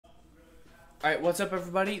Alright, what's up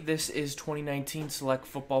everybody? This is 2019 Select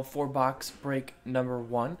Football 4-box break number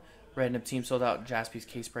 1. Random team sold out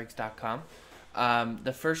jaspyscasebreaks.com.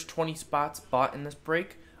 The first 20 spots bought in this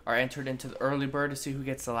break are entered into the early bird to see who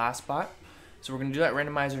gets the last spot. So we're going to do that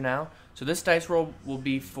randomizer now. So this dice roll will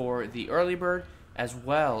be for the early bird as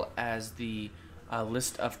well as the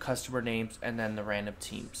list of customer names and then the random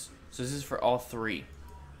teams. So this is for all three.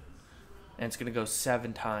 And it's going to go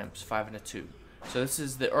 7 times, 5 and a 2. So this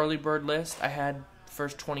is the early bird list. I had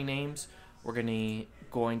first 20 names. We're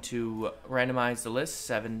going to randomize the list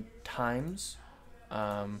 7 times.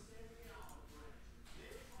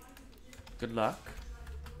 Good luck.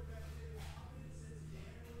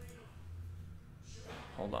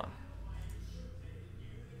 Hold on.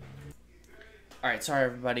 Alright, sorry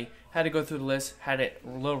everybody. Had to go through the list. Had it a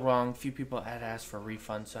little wrong. A few people had asked for a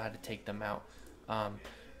refund, so I had to take them out.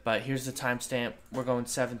 But here's the timestamp. We're going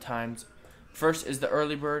 7 times. First is the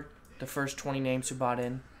early bird, the first 20 names who bought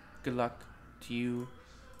in. Good luck to you,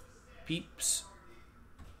 peeps.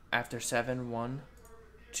 After 7, 1,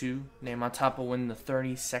 2, name on top will win the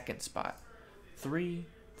 32nd spot. 3,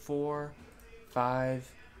 4,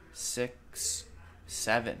 5, 6,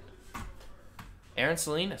 7. Aaron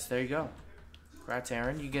Salinas, there you go. Congrats,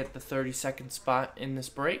 Aaron. You get the 32nd spot in this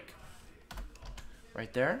break.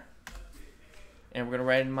 Right there. And we're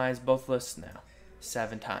going to randomize both lists now.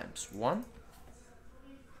 7 times. 1,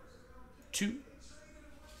 2,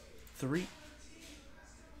 3,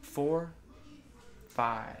 4,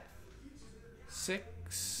 5,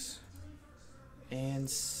 6, and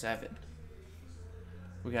 7.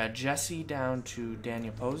 We got Jesse down to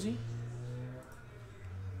Daniel Posey.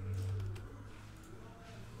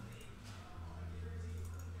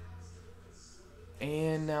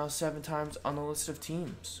 And now 7 times on the list of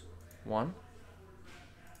teams. 1,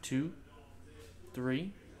 2,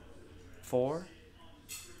 3, 4,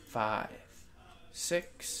 5,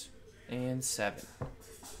 6, and 7.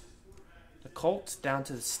 The Colts down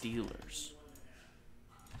to the Steelers.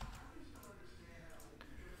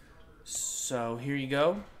 So here you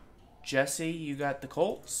go. Jesse, you got the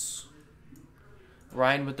Colts.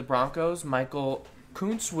 Ryan with the Broncos. Michael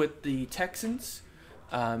Kuntz with the Texans.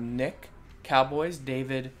 Nick, Cowboys.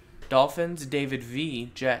 David, Dolphins. David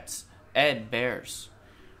V, Jets. Ed, Bears.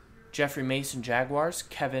 Jeffrey Mason, Jaguars.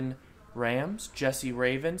 Kevin, Rams. Jesse,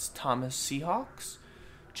 Ravens. Thomas, Seahawks.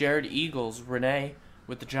 Jared, Eagles. Renee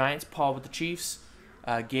with the Giants. Paul with the Chiefs.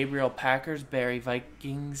 Gabriel, Packers. Barry,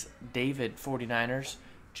 Vikings. David, 49ers.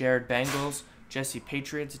 Jared, Bengals. Jesse,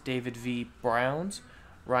 Patriots. David V, Browns.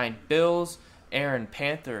 Ryan, Bills. Aaron,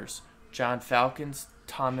 Panthers. John, Falcons.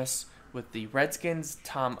 Thomas with the Redskins.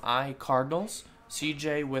 Tom I, Cardinals.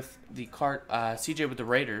 CJ with the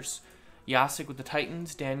Raiders. Yasik with the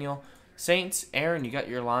Titans. Daniel, Saints. Aaron, you got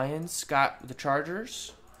your Lions. Scott with the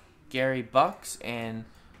Chargers. Gary, Bucks. And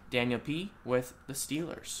Daniel P with the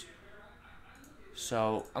Steelers.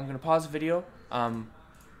 So I'm going to pause the video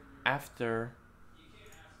after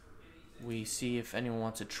we see if anyone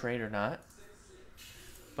wants to trade or not.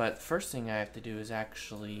 But first thing I have to do is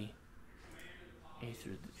actually A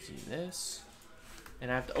through Z this.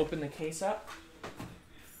 And I have to open the case up.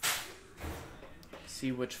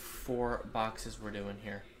 See which 4 boxes we're doing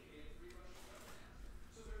here.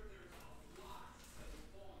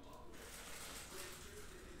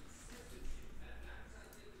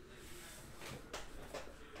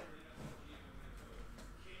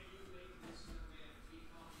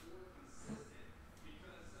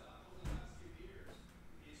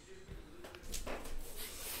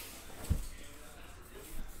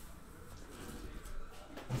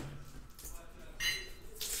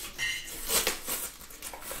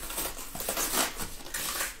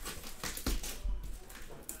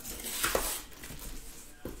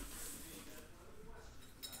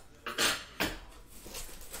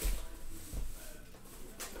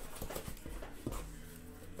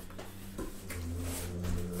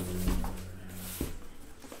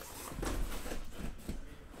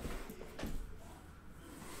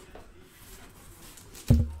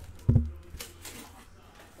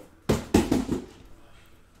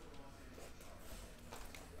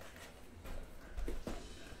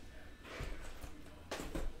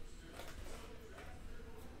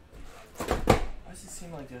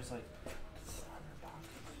 Seem like there's like 100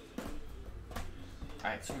 boxes.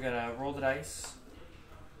 Alright, so we're gonna roll the dice.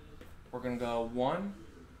 We're gonna go 1,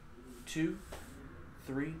 2,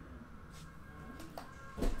 3.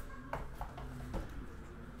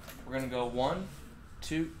 We're gonna go 1,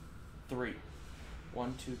 2, 3.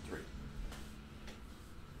 1, 2, 3.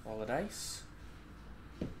 Roll the dice.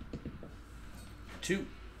 2.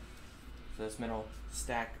 So this middle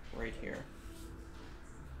stack right here.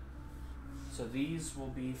 So So these will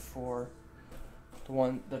be for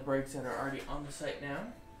the breaks that are already on the site now.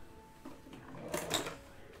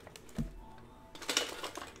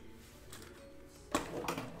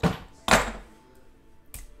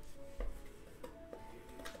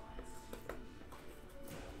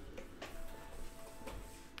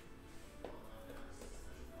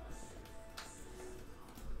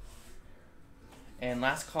 And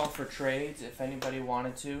last call for trades, if anybody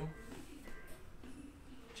wanted to.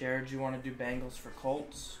 Jared, you want to do Bengals for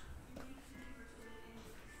Colts?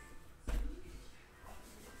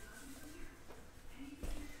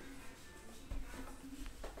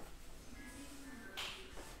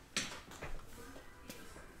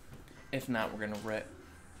 If not, we're going to rip.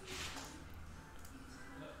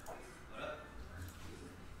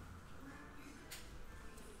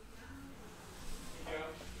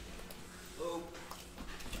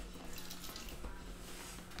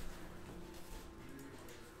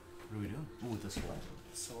 What are we doing? Ooh, the select.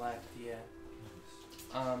 Select, yeah.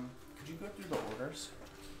 Could you go through the orders?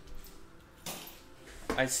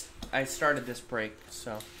 I started this break,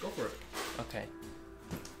 so. Go for it. Okay.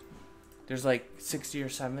 There's like 60 or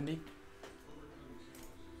 70.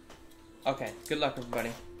 Okay, good luck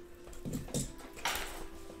everybody.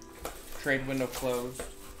 Trade window closed.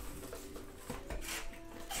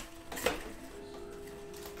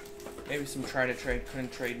 Maybe some try to trade,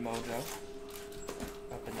 couldn't trade mojo.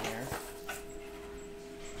 Up in the air.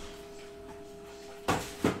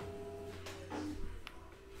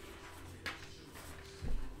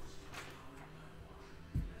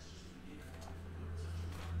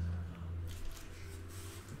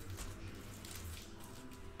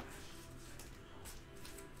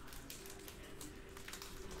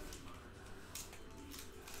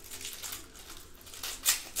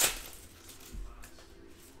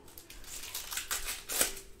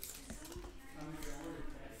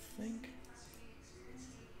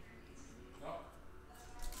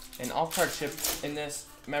 And all card chip in this,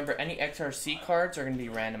 remember any XRC cards are going to be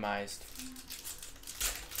randomized.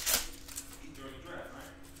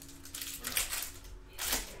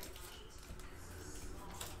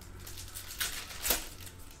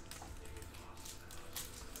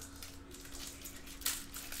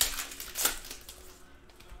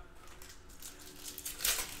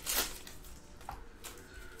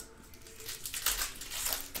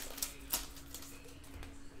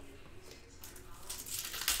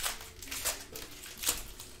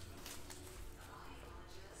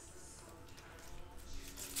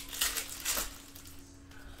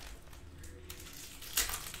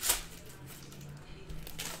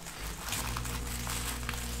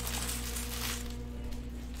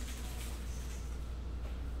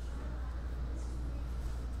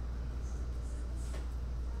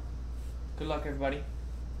 Good luck, everybody.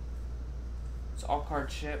 It's all card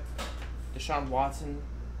chip. Deshaun Watson,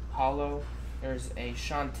 hollow. There's a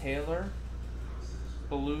Sean Taylor,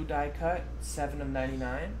 blue die cut,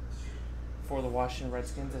 7/99. For the Washington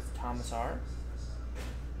Redskins, it's Thomas R.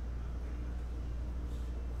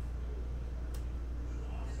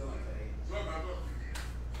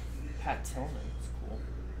 Pat Tillman, it's cool.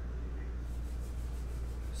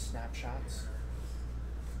 Snapshots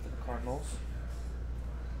for the Cardinals.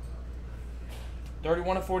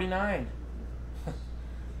 31/49.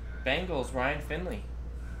 Bengals, Ryan Finley.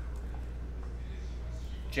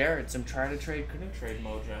 Jared, some try to trade, couldn't trade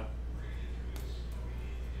mojo.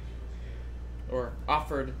 Or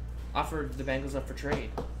offered the Bengals up for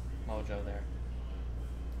trade mojo there.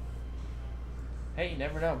 Hey, you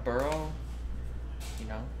never know. Burrow,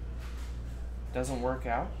 doesn't work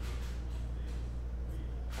out.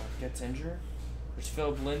 Or gets injured. There's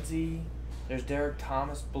Philip Lindsay. There's Derek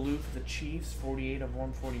Thomas, blue for the Chiefs,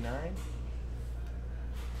 48/149.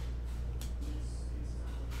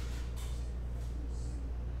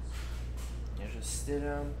 There's a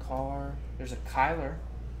Stidham, Carr. There's a Kyler,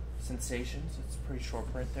 Sensations. It's a pretty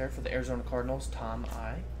short print there for the Arizona Cardinals, Tom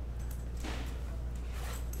I.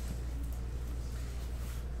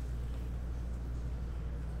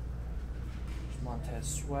 There's Montez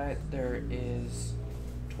Sweat. There is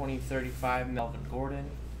 2035 Melvin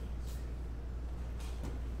Gordon.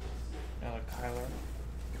 Another Kyler.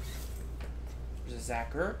 There's a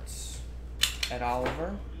Zach Ertz. Ed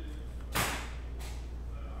Oliver.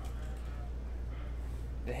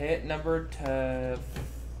 The hit numbered to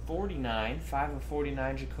 49.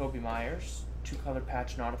 5/49 Jacoby Myers. 2-color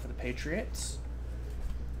patch and auto for the Patriots.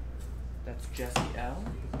 That's Jesse L.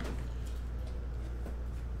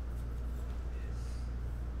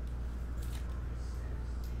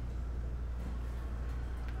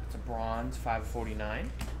 It's a bronze.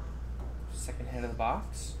 5/49. Second hit of the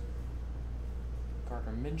box.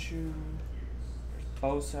 Gardner Minshew.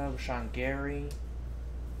 Bosa, Rashawn Gary.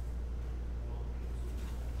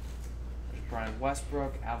 There's Brian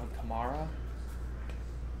Westbrook, Alvin Kamara.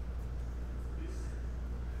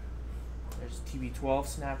 There's TB12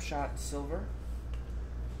 snapshot silver.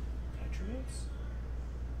 Patriots.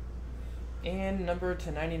 And number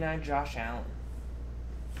to 99, Josh Allen.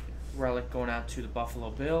 Relic going out to the Buffalo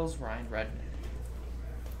Bills, Ryan Redmond.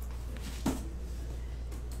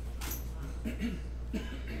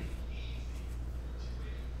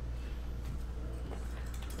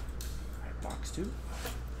 Alright, box 2.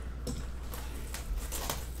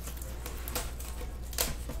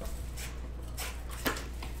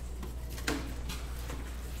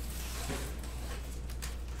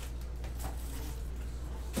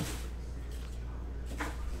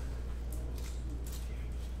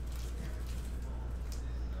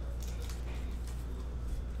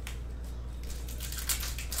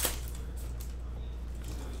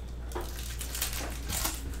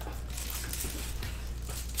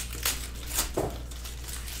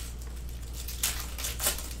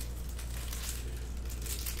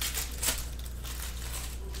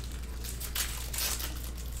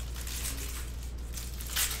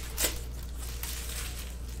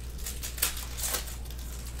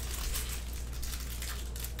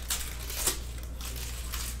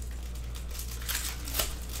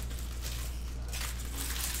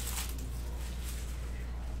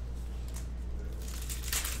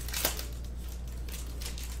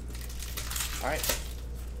 Alright,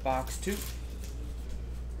 box 2.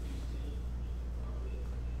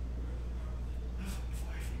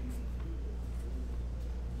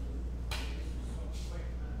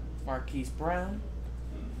 Marquise Brown,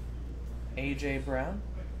 AJ Brown,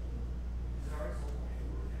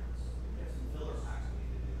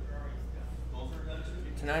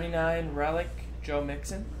 to 99 Relic, Joe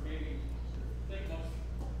Mixon.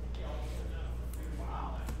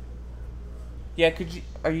 Yeah,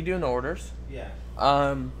 are you doing the orders? Yeah.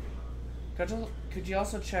 Could you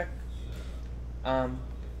also check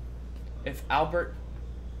if Albert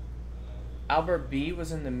B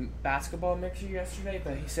was in the basketball mixer yesterday,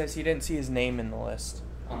 but he says he didn't see his name in the list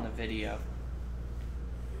on the video.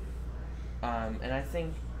 And I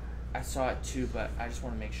think I saw it too, but I just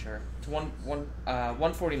want to make sure. It's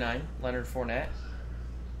 149, Leonard Fournette.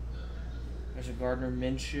 There's a Gardner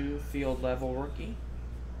Minshew field level rookie.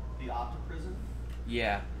 The Opta Prism?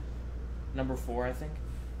 Yeah. Number 4, I think.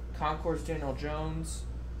 Concourse Daniel Jones.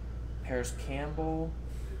 Paris Campbell.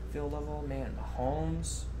 Field level. Man,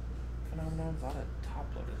 Mahomes. Phenomenon. A lot of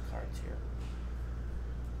top-loaded cards here.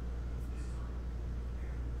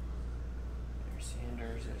 There's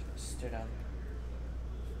Sanders. There's Stidham.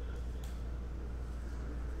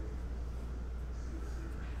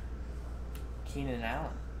 Keenan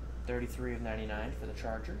Allen. 33 of 99 for the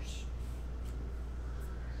Chargers.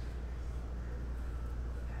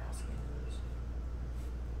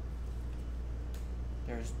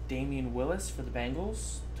 There's Damian Willis for the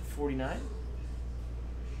Bengals to 49.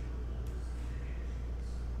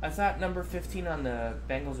 I thought number 15 on the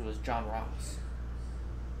Bengals was John Ross.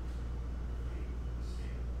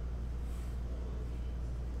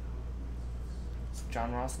 Is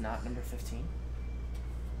John Ross not number 15?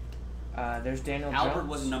 There's Daniel Jones. Albert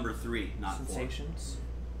was number 3, not Sensations.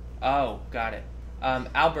 4. Oh, got it.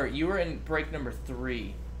 Albert, you were in break number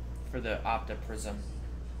 3 for the Opta Prism.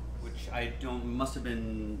 Which I don't, must have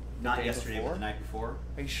been not yesterday, but the night before.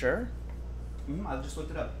 Are you sure? I just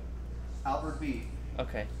looked it up. Albert B.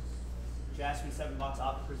 Okay. Jasmine 7-box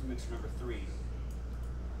Opta Prism Mixer number 3.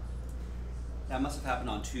 That must have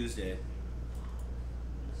happened on Tuesday.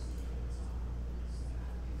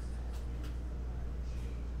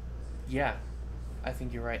 Yeah, I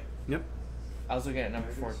think you're right. Yep. I was looking at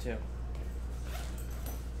number 4 too.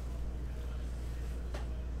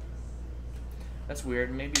 That's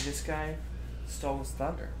weird. Maybe this guy stole his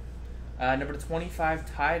thunder. Number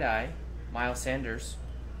 25 tie-dye, Miles Sanders.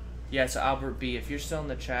 Yeah, so Albert B. If you're still in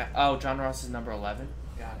the chat. Oh, John Ross is number 11.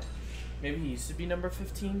 Got it. Maybe he used to be number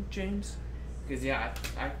 15, James? Because, yeah,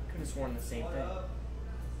 I could have sworn the same thing.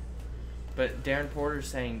 But Darren Porter's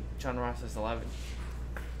saying John Ross is 11.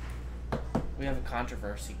 We have a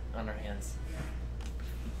controversy on our hands.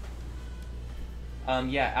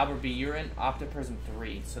 Yeah, Albert B., you're in Opta Prism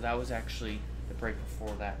 3, so that was actually the break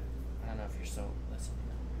before that. I don't know if you're still listening.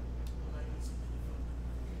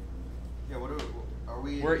 Yeah, are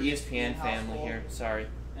we? We're ESPN family here. Sorry.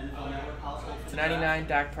 NFL Network household. To 99,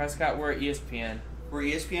 Dak Prescott. We're ESPN. We're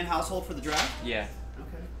ESPN household for the draft. Yeah.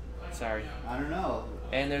 Okay. Sorry. I don't know.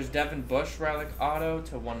 And there's Devin Bush relic auto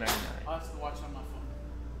to 199. I'll have to watch on my phone.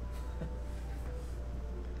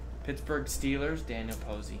 Pittsburgh Steelers, Daniel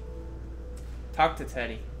Posey. Talk to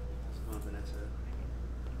Teddy.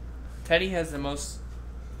 Teddy has the most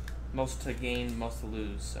to gain, most to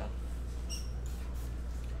lose. So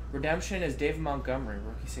redemption is David Montgomery,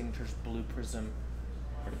 rookie signatures, blue prism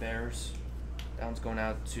for the Bears. That one's going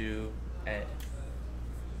out to Ed.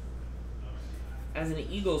 As an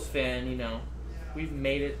Eagles fan, you know, we've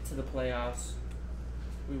made it to the playoffs.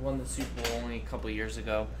 We won the Super Bowl only a couple years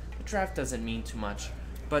ago. The draft doesn't mean too much.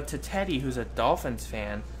 But to Teddy, who's a Dolphins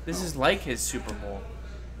fan, this is like his Super Bowl.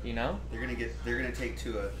 You know? They're gonna take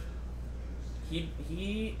Tua.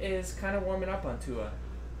 He is kind of warming up on Tua.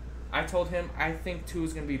 I told him I think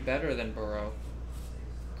Tua's gonna be better than Burrow,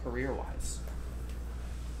 career-wise.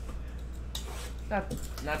 Not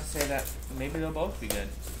to say that maybe they'll both be good.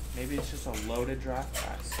 Maybe it's just a loaded draft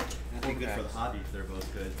class. That'd be good for the hobby if they're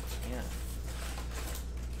both good. Yeah.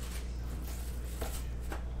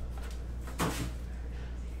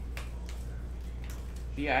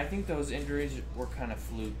 Yeah, I think those injuries were kind of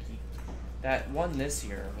fluky. That one this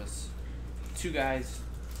year was two guys,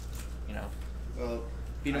 you know,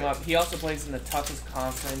 beat him up. He also plays in the toughest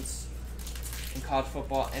conference in college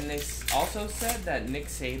football. And they also said that Nick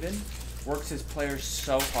Saban works his players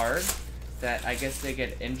so hard that I guess they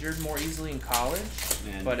get injured more easily in college,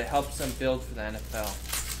 but it helps them build for the NFL.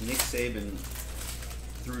 Nick Saban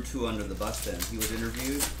threw Tua under the bus then. He was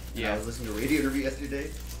interviewed. Yeah. I was listening to a radio interview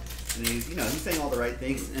yesterday. And he's saying all the right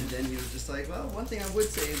things, and then he was just like, well, one thing I would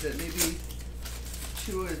say is that maybe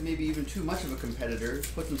Tua is maybe even too much of a competitor,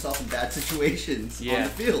 puts himself in bad situations on the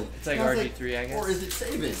field. It's like RG3, I guess. Or is it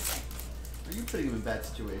Saban? Are you putting him in bad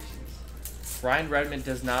situations? Ryan Redmond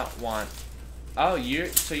does not want... Oh, you're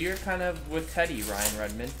kind of with Teddy, Ryan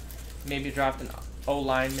Redmond. Maybe draft an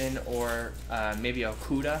O-lineman or maybe a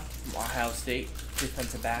Okuda from Ohio State,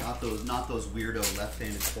 defensive back. Not those weirdo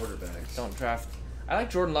left-handed quarterbacks. Don't draft... I like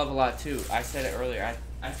Jordan Love a lot, too. I said it earlier.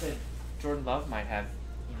 I said Jordan Love might have,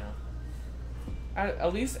 you know,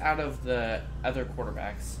 at least out of the other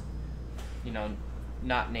quarterbacks, you know,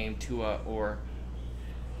 not named Tua or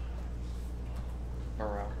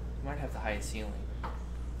Burrow, might have the highest ceiling.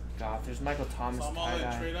 God, there's Michael Thomas. So I'm all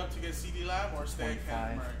in trade up to get CD Lamb or stay at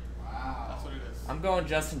Kenneth Murray. Wow. That's what it is. I'm going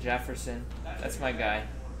Justin Jefferson. That's my guy.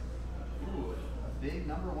 Ooh. Big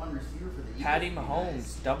number one receiver for the Eagles. Patty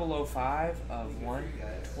Mahomes, 005 of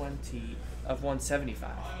 120 of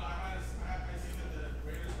 175.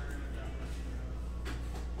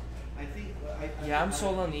 Yeah, I'm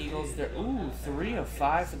sold on the Eagles. They're 3 of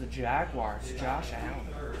 5 for the Jaguars. Josh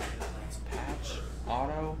Allen. It's patch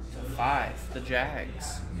auto to 5. The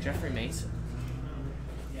Jags. Jeffrey Mason.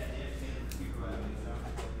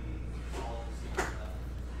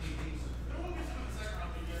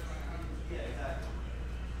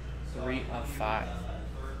 Of 5.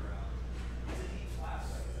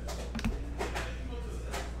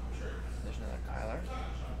 There's another Kyler.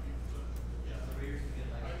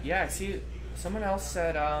 Yeah, I see. Someone else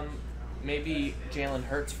said maybe Jalen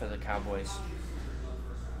Hurts for the Cowboys.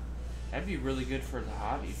 That'd be really good for the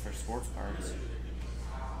hobby for sports cards.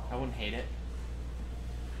 I wouldn't hate it.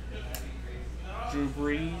 Drew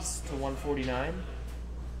Brees to 149.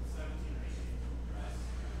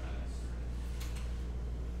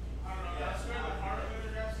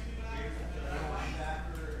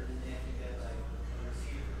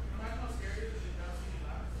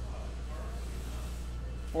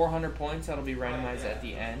 $400 points. That'll be randomized at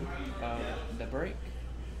the end of the break.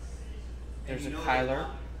 There's a Kyler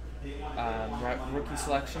rookie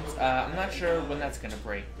selections. I'm not sure when that's gonna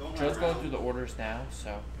break. Joe's going through the orders now,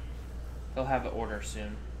 so they'll have an order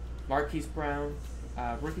soon. Marquise Brown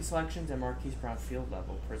rookie selections and Marquise Brown field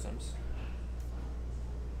level prisms.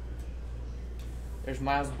 There's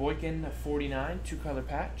Miles Boykin, 49, 2-color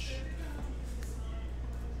patch.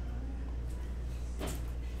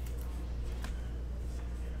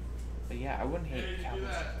 But yeah, I wouldn't hate Cowboys. Did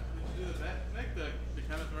you do the bet, Nick? The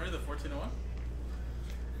Kenneth Murray, the 1401?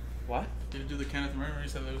 What? Did you do the Kenneth Murray when you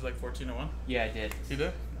said it was like 1401? Yeah, I did. You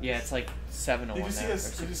did? Yeah, it's like 701.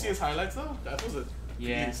 Did you see his highlights though? That was it.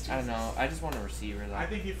 Yeah, I don't know. I just want a receiver though. I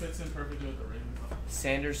think he fits in perfectly with the Ravens.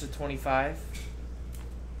 Sanders to 25.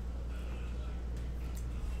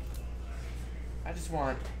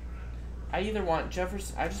 I either want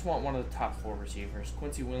Jefferson. I just want one of the top 4 receivers.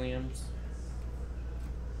 Quincy Williams.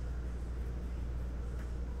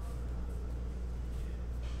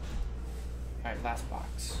 All right, last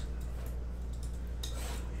box.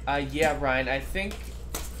 Yeah, Ryan. I think.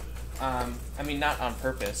 I mean, not on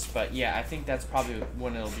purpose, but yeah, I think that's probably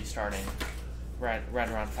when it'll be starting. Right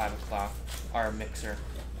around 5 o'clock. Our mixer.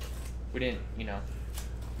 We didn't,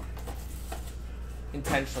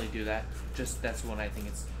 intentionally do that. Just that's when I think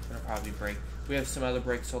it's gonna probably break. We have some other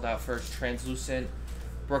breaks sold out first. Translucent,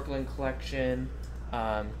 Brooklyn Collection,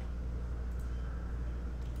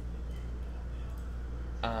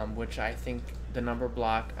 which I think the number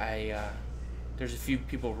block, there's a few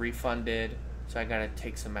people refunded, so I gotta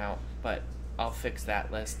take some out, but I'll fix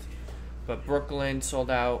that list. But Brooklyn sold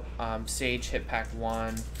out, Sage hit pack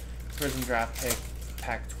 1, Prism Draft pick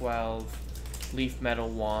pack 12, Leaf Metal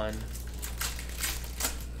 1.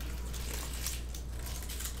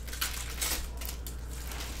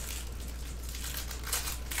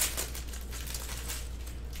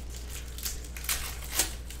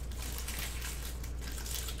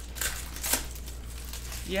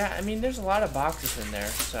 Yeah, I mean, there's a lot of boxes in there,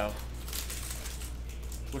 so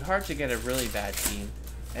would hard to get a really bad team,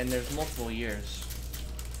 and there's multiple years.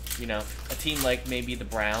 You know, a team like maybe the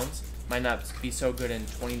Browns might not be so good in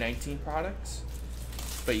 2019 products,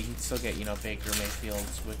 but you can still get, you know, Baker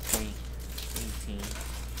Mayfields with 2018.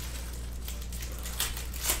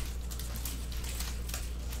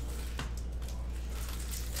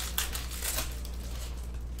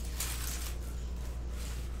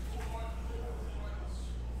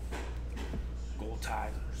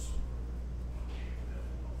 Tigers.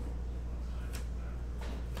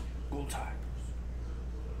 Gold Tigers.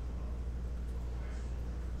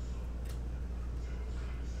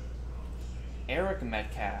 Eric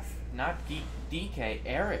Metcalf, not DK.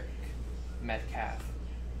 Eric Metcalf.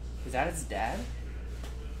 Is that his dad?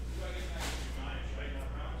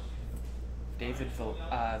 David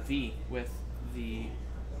V with the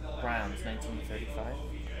Browns, 1935.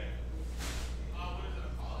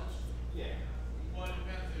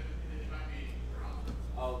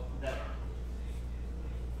 Oh, that.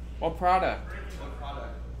 What product? What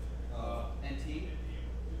product? NT?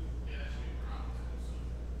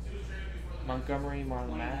 Montgomery,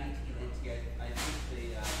 Marlon Mack. 2019 NT. I think the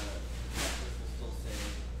will still say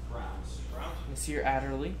Browns. Browns? Nasir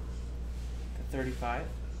Adderley, the 35.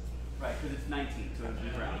 Right, because it's 19, so it would be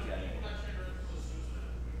Browns. Yeah.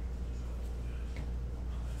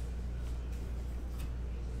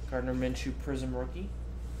 Gardner Minshew Prism rookie.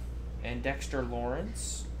 And Dexter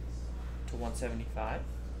Lawrence to 175.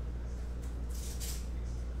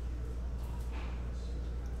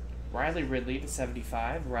 Riley Ridley to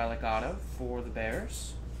 75. Relic auto for the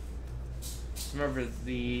Bears. Remember,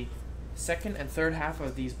 the second and third half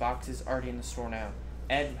of these boxes already in the store now.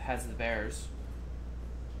 Ed has the Bears.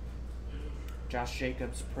 Josh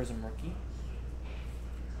Jacobs Prism rookie.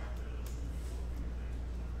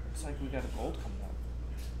 Looks like we got a gold coming up.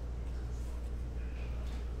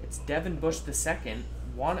 It's Devin Bush II,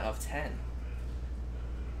 1 of 10.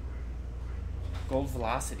 Gold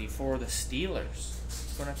velocity for the Steelers.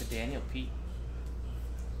 Going out to Daniel P.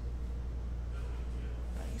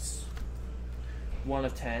 Nice. 1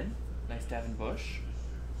 of 10. Nice Devin Bush.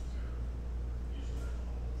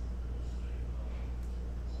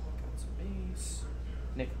 Got some base.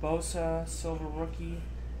 Nick Bosa, silver rookie.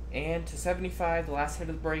 And to 75, the last hit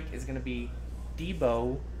of the break is going to be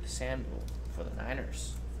Deebo Samuel for the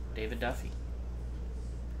Niners. David Duffy.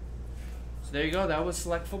 So there you go. That was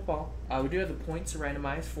Select Football. We do have the points to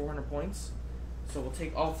randomize, 400 points. So we'll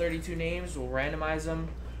take all 32 names, we'll randomize them.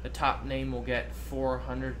 The top name will get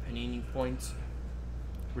 400 Panini points,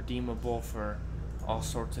 redeemable for all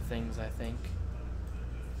sorts of things, I think.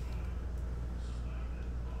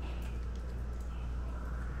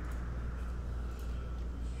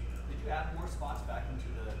 Did you add more spots back into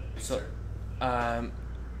the So, mixer?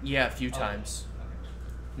 yeah, a few times.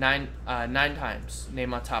 Okay. 9 times.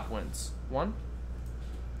 Name on top wins. 1,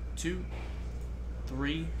 2,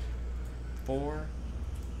 3, 4,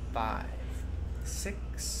 5,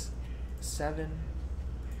 6, 7,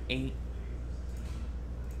 8,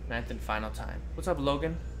 9th and final time. What's up,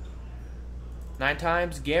 Logan? 9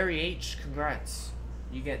 times. Gary H, congrats.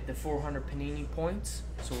 You get the 400 Panini points,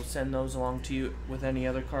 so we'll send those along to you with any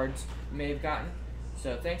other cards you may have gotten.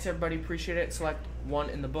 So thanks, everybody. Appreciate it. Select 1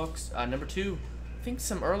 in the books. Number 2, I think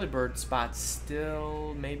some early bird spots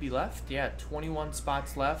still may be left. Yeah, 21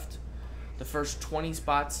 spots left. The first 20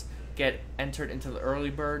 spots get entered into the early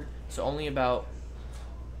bird, so only about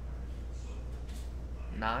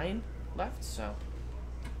 9 left. So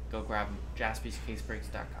go grab them.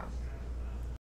 JaspysCaseBreaks.com.